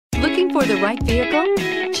Looking for the right vehicle?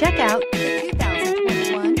 Check out the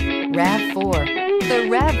 2021 RAV4. The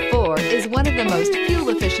RAV4 is one of the most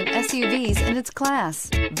fuel-efficient SUVs in its class.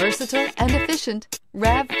 Versatile and efficient,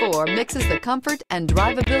 RAV4 mixes the comfort and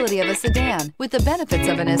drivability of a sedan with the benefits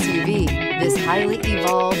of an SUV. This highly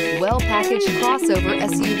evolved, well-packaged crossover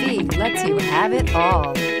SUV lets you have it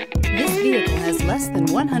all. This vehicle has less than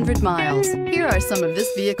 100 miles. Here are some of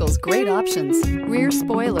this vehicle's great options: rear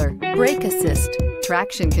spoiler, brake assist,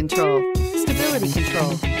 traction control, stability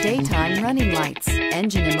control, daytime running lights,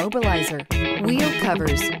 engine immobilizer, wheel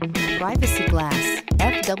covers, privacy glass,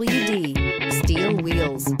 FWD, steel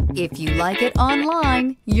wheels. If you like it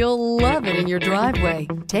online, you'll love it in your driveway.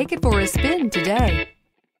 Take it for a spin today.